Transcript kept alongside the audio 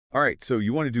All right, so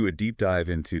you want to do a deep dive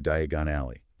into Diagon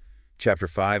Alley, Chapter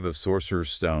 5 of Sorcerer's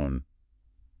Stone.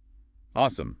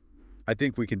 Awesome. I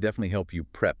think we can definitely help you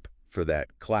prep for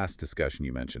that class discussion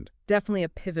you mentioned. Definitely a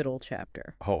pivotal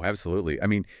chapter. Oh, absolutely. I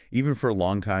mean, even for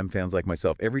longtime fans like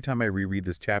myself, every time I reread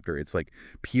this chapter, it's like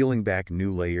peeling back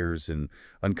new layers and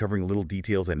uncovering little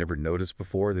details I never noticed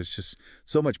before. There's just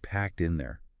so much packed in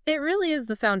there. It really is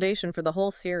the foundation for the whole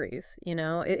series, you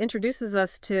know? It introduces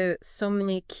us to so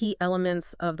many key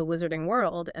elements of the wizarding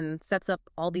world and sets up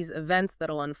all these events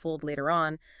that'll unfold later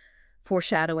on,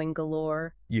 foreshadowing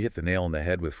galore. You hit the nail on the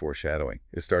head with foreshadowing.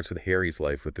 It starts with Harry's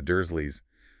life with the Dursleys.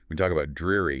 We talk about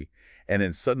dreary, and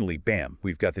then suddenly, bam,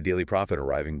 we've got the Daily Prophet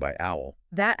arriving by owl.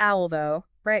 That owl, though,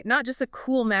 right? Not just a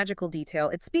cool magical detail.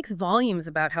 It speaks volumes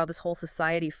about how this whole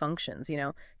society functions, you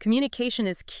know? Communication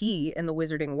is key in the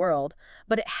wizarding world,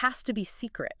 but it has to be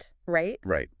secret, right?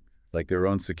 Right. Like their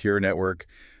own secure network,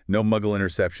 no muggle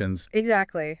interceptions.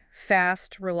 Exactly.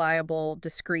 Fast, reliable,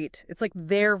 discreet. It's like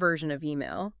their version of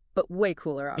email, but way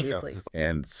cooler, obviously.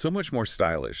 And so much more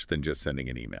stylish than just sending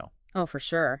an email. Oh, for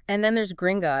sure. And then there's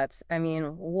Gringotts. I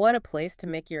mean, what a place to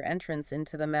make your entrance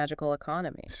into the magical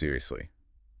economy. Seriously.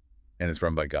 And it's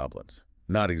run by goblins.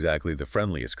 Not exactly the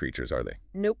friendliest creatures, are they?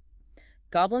 Nope.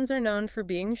 Goblins are known for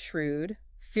being shrewd,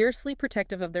 fiercely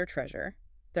protective of their treasure.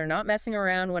 They're not messing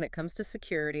around when it comes to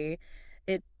security.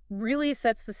 It really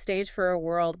sets the stage for a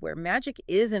world where magic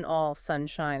isn't all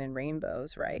sunshine and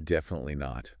rainbows, right? Definitely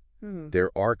not. Hmm. There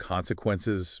are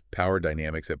consequences, power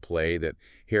dynamics at play that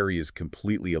Harry is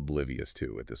completely oblivious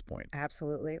to at this point.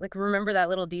 Absolutely. Like, remember that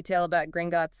little detail about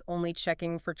Gringotts only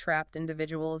checking for trapped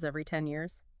individuals every 10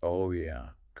 years? Oh, yeah.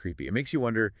 Creepy. It makes you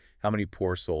wonder how many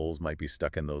poor souls might be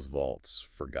stuck in those vaults,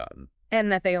 forgotten.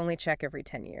 And that they only check every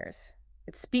 10 years.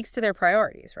 It speaks to their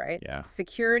priorities, right? Yeah.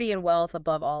 Security and wealth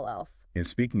above all else. And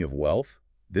speaking of wealth,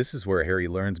 this is where Harry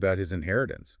learns about his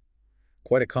inheritance.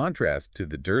 Quite a contrast to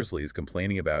the Dursleys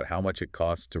complaining about how much it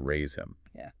costs to raise him.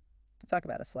 Yeah. Talk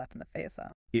about a slap in the face, huh?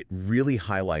 It really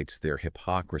highlights their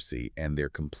hypocrisy and their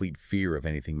complete fear of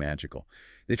anything magical.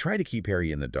 They try to keep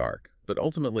Harry in the dark, but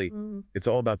ultimately, it's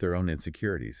all about their own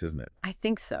insecurities, isn't it? I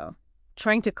think so.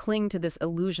 Trying to cling to this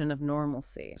illusion of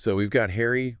normalcy. So we've got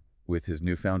Harry with his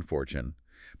newfound fortune,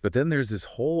 but then there's this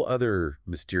whole other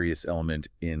mysterious element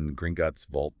in Gringotts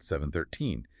Vault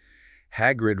 713.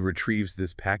 Hagrid retrieves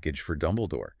this package for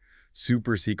Dumbledore,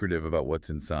 super secretive about what's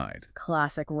inside.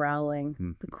 Classic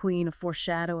Rowling, the queen of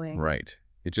foreshadowing. Right.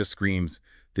 It just screams,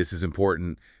 this is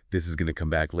important, this is going to come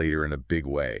back later in a big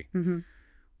way.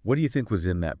 What do you think was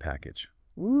in that package?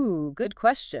 Ooh, good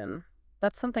question.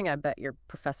 That's something I bet your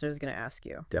professor is going to ask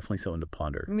you. Definitely something to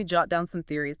ponder. Let me jot down some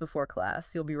theories before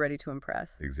class. You'll be ready to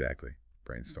impress. Exactly.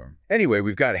 Brainstorm. Anyway,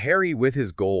 we've got Harry with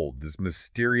his gold, this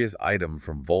mysterious item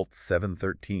from Vault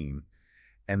 713.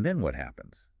 And then what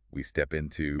happens? We step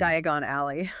into Diagon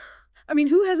Alley. I mean,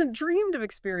 who hasn't dreamed of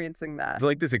experiencing that? It's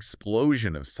like this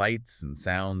explosion of sights and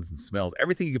sounds and smells,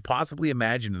 everything you could possibly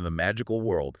imagine in the magical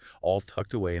world, all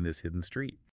tucked away in this hidden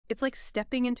street. It's like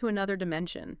stepping into another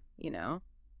dimension, you know?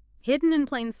 Hidden in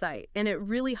plain sight. And it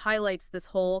really highlights this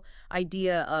whole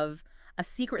idea of a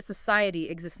secret society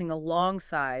existing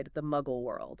alongside the Muggle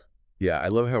world. Yeah, I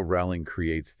love how Rowling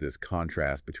creates this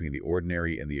contrast between the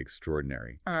ordinary and the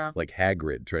extraordinary. Like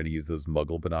Hagrid trying to use those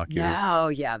Muggle binoculars. Oh,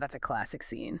 yeah, that's a classic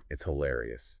scene. It's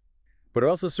hilarious. But it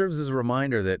also serves as a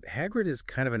reminder that Hagrid is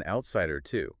kind of an outsider,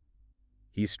 too.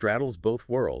 He straddles both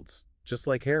worlds, just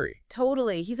like Harry.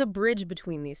 Totally. He's a bridge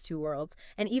between these two worlds.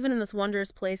 And even in this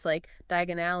wondrous place like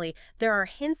Diagon Alley, there are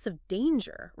hints of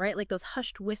danger, right? Like those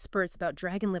hushed whispers about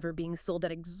dragon liver being sold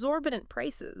at exorbitant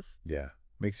prices. Yeah.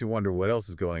 Makes you wonder what else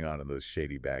is going on in those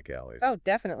shady back alleys. Oh,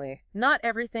 definitely. Not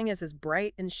everything is as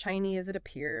bright and shiny as it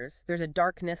appears. There's a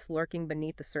darkness lurking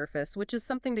beneath the surface, which is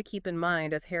something to keep in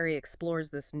mind as Harry explores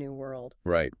this new world.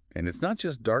 Right. And it's not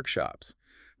just dark shops.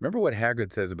 Remember what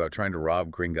Hagrid says about trying to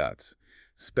rob Gringotts?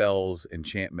 Spells,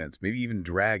 enchantments, maybe even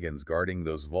dragons guarding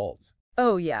those vaults.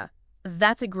 Oh, yeah.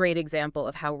 That's a great example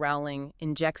of how Rowling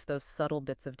injects those subtle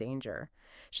bits of danger.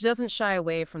 She doesn't shy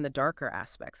away from the darker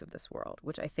aspects of this world,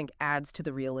 which I think adds to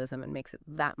the realism and makes it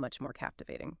that much more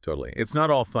captivating. Totally. It's not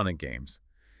all fun and games.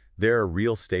 There are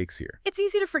real stakes here. It's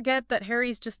easy to forget that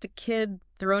Harry's just a kid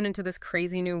thrown into this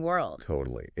crazy new world.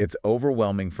 Totally. It's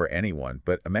overwhelming for anyone,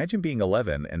 but imagine being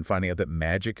 11 and finding out that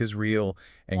magic is real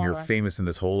and you're famous in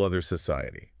this whole other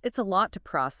society. It's a lot to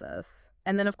process.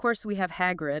 And then, of course, we have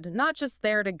Hagrid, not just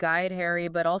there to guide Harry,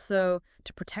 but also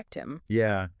to protect him.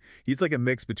 Yeah, he's like a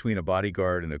mix between a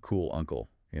bodyguard and a cool uncle,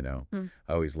 you know.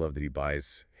 I always love that he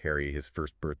buys Harry his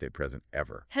first birthday present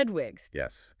ever. Hedwigs.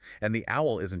 Yes. And the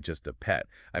owl isn't just a pet.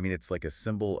 I mean, it's like a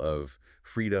symbol of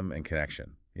freedom and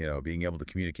connection. being able to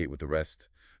communicate with the rest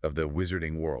of the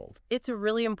wizarding world. It's a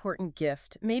really important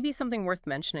gift, maybe something worth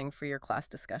mentioning for your class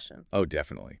discussion. Oh,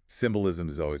 definitely. Symbolism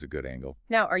is always a good angle.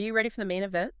 Now, are you ready for the main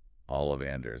event?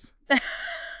 Ollivanders.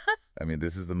 I mean,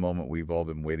 this is the moment we've all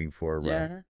been waiting for, right?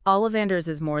 Yeah. Ollivander's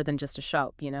is more than just a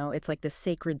shop, It's like this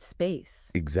sacred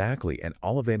space. Exactly. And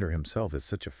Ollivander himself is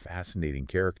such a fascinating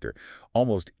character,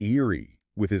 almost eerie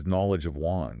with his knowledge of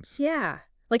wands. Yeah,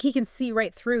 like he can see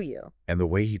right through you. And the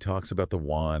way he talks about the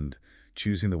wand,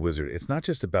 choosing the wizard, it's not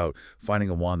just about finding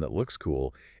a wand that looks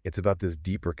cool. It's about this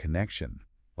deeper connection,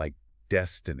 like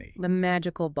destiny. The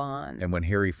magical bond. And when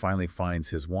Harry finally finds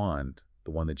his wand,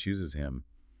 the one that chooses him,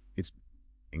 it's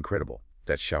incredible.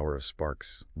 That shower of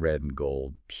sparks, red and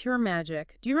gold. Pure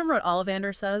magic. Do you remember what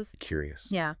Ollivander says? Curious.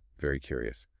 Yeah. Very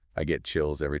curious. I get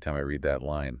chills every time I read that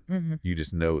line. Mm-hmm. You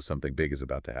just know something big is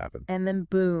about to happen. And then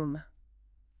boom.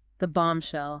 The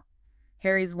bombshell.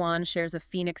 Harry's wand shares a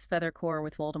phoenix feather core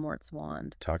with Voldemort's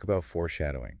wand. Talk about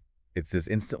foreshadowing. It's this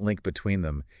instant link between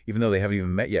them, even though they haven't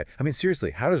even met yet. I mean,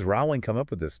 seriously, how does Rowling come up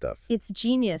with this stuff? It's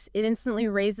genius. It instantly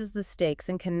raises the stakes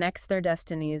and connects their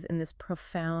destinies in this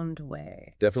profound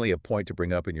way. Definitely a point to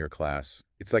bring up in your class.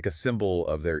 It's like a symbol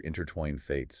of their intertwined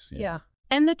fates. Yeah.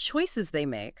 And the choices they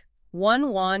make. One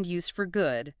wand used for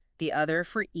good, the other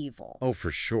for evil. Oh,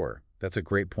 for sure. That's a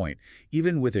great point.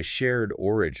 Even with a shared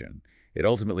origin, it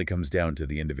ultimately comes down to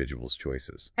the individual's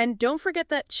choices. And don't forget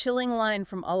that chilling line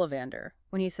from Ollivander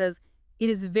when he says, "It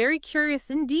is very curious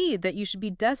indeed that you should be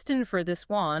destined for this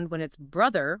wand when its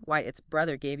brother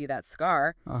gave you that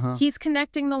scar." He's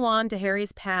connecting the wand to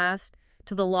Harry's past,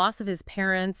 to the loss of his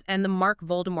parents, and the mark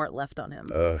Voldemort left on him.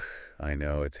 Ugh, I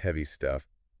know, it's heavy stuff.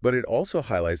 But it also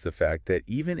highlights the fact that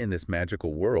even in this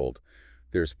magical world,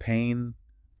 there's pain,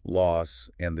 loss,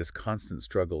 and this constant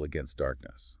struggle against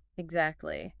darkness.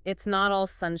 Exactly. It's not all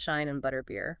sunshine and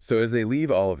butterbeer. So as they leave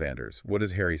Ollivander's, what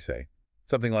does Harry say?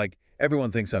 Something like,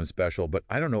 "Everyone thinks I'm special, but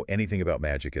I don't know anything about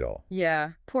magic at all."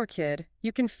 Yeah, poor kid.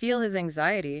 You can feel his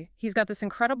anxiety. He's got this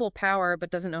incredible power,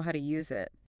 but doesn't know how to use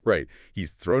it. Right.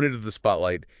 He's thrown into the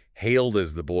spotlight, hailed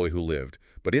as the boy who lived,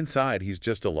 but inside he's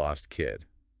just a lost kid.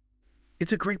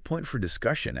 It's a great point for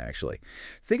discussion, actually.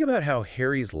 Think about how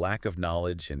Harry's lack of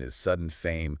knowledge and his sudden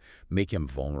fame make him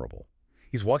vulnerable.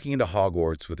 He's walking into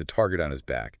Hogwarts with a target on his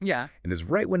back. Yeah. And it's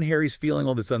right when Harry's feeling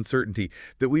all this uncertainty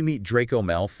that we meet Draco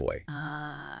Malfoy.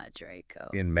 Ah, Draco.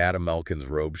 In Madame Malkin's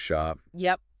robe shop.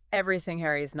 Yep. Everything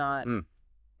Harry's not.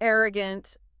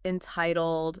 Arrogant,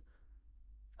 entitled,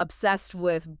 obsessed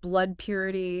with blood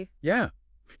purity. Yeah.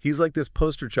 He's like this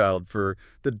poster child for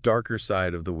the darker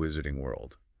side of the wizarding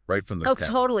world. Right from the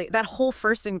Totally. That whole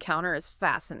first encounter is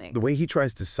fascinating. The way he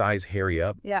tries to size Harry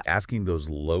up, yeah, asking those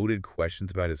loaded questions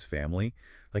about his family,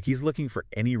 like he's looking for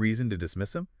any reason to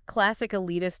dismiss him. Classic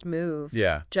elitist move.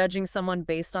 Yeah. Judging someone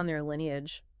based on their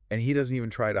lineage. And he doesn't even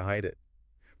try to hide it.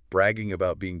 Bragging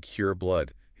about being pure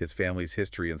blood, his family's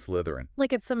history in Slytherin.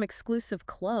 Like it's some exclusive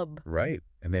club. Right.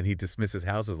 And then he dismisses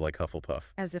houses like Hufflepuff.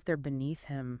 As if they're beneath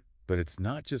him. But it's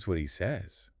not just what he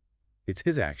says. It's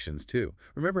his actions, too.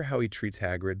 Remember how he treats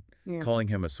Hagrid, calling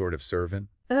him a sort of servant?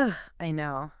 Ugh, I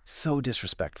know. So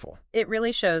disrespectful. It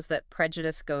really shows that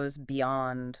prejudice goes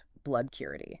beyond blood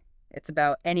purity. It's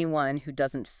about anyone who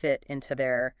doesn't fit into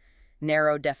their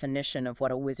narrow definition of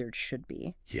what a wizard should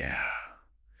be. Yeah.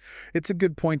 It's a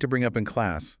good point to bring up in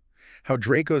class. How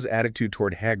Draco's attitude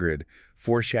toward Hagrid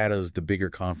foreshadows the bigger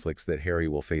conflicts that Harry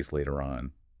will face later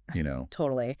on.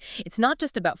 Totally. It's not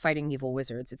just about fighting evil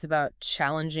wizards. It's about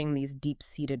challenging these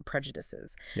deep-seated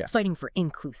prejudices. Yeah. Fighting for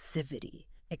inclusivity,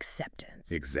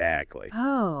 acceptance. Exactly.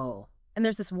 Oh. And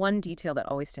there's this one detail that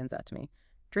always stands out to me.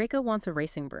 Draco wants a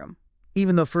racing broom.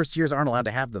 Even though first years aren't allowed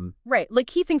to have them. Right.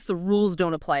 Like he thinks the rules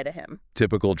don't apply to him.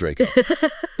 Typical Draco.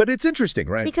 But it's interesting,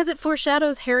 right? Because it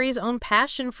foreshadows Harry's own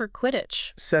passion for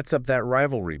Quidditch. Sets up that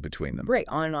rivalry between them. Right,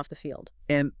 on and off the field.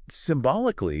 And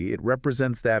symbolically, it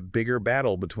represents that bigger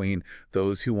battle between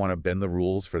those who want to bend the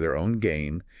rules for their own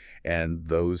gain and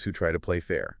those who try to play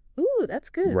fair. Ooh, that's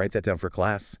good. Write that down for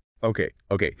class. Okay.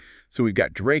 So we've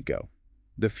got Draco,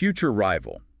 the future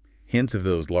rival, hints of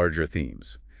those larger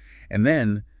themes. And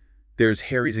then there's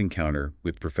Harry's encounter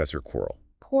with Professor Quirrell.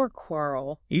 Poor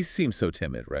Quirrell. He seems so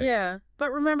timid, right? Yeah,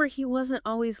 but remember, he wasn't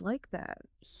always like that.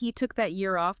 He took that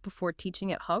year off before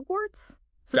teaching at Hogwarts,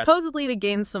 supposedly to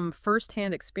gain some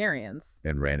first-hand experience.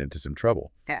 And ran into some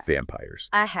trouble. Yeah. Vampires.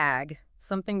 A hag.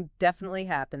 Something definitely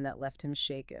happened that left him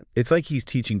shaken. It's like he's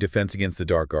teaching defense against the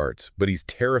dark arts, but he's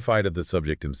terrified of the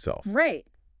subject himself. Right.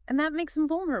 And that makes him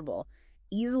vulnerable.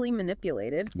 Easily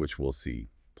manipulated. Which we'll see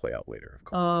play out later, of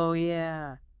course. Oh,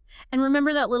 yeah. And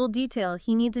remember that little detail,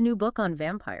 he needs a new book on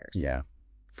vampires. Yeah.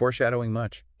 Foreshadowing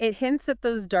much. It hints at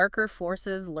those darker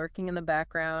forces lurking in the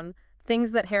background,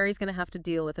 things that Harry's going to have to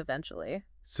deal with eventually.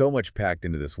 So much packed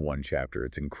into this one chapter.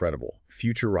 It's incredible.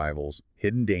 Future rivals,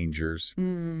 hidden dangers,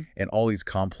 and all these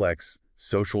complex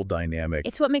social dynamics.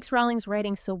 It's what makes Rowling's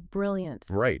writing so brilliant.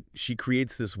 Right. She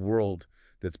creates this world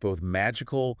that's both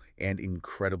magical and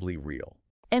incredibly real.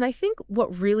 And I think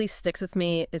what really sticks with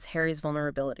me is Harry's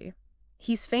vulnerability.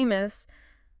 He's famous,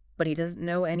 but he doesn't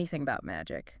know anything about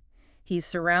magic. He's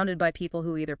surrounded by people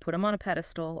who either put him on a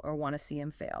pedestal or want to see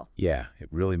him fail. Yeah, it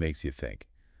really makes you think.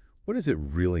 What does it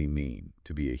really mean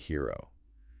to be a hero?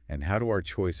 And how do our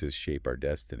choices shape our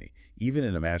destiny, even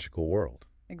in a magical world?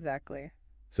 Exactly.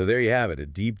 So there you have it, a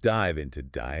deep dive into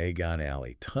Diagon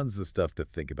Alley. Tons of stuff to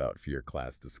think about for your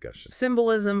class discussion.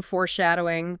 Symbolism,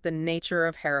 foreshadowing, the nature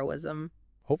of heroism.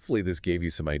 Hopefully this gave you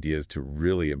some ideas to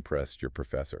really impress your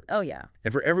professor. Oh, yeah.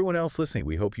 And for everyone else listening,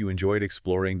 we hope you enjoyed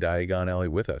exploring Diagon Alley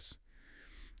with us.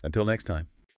 Until next time.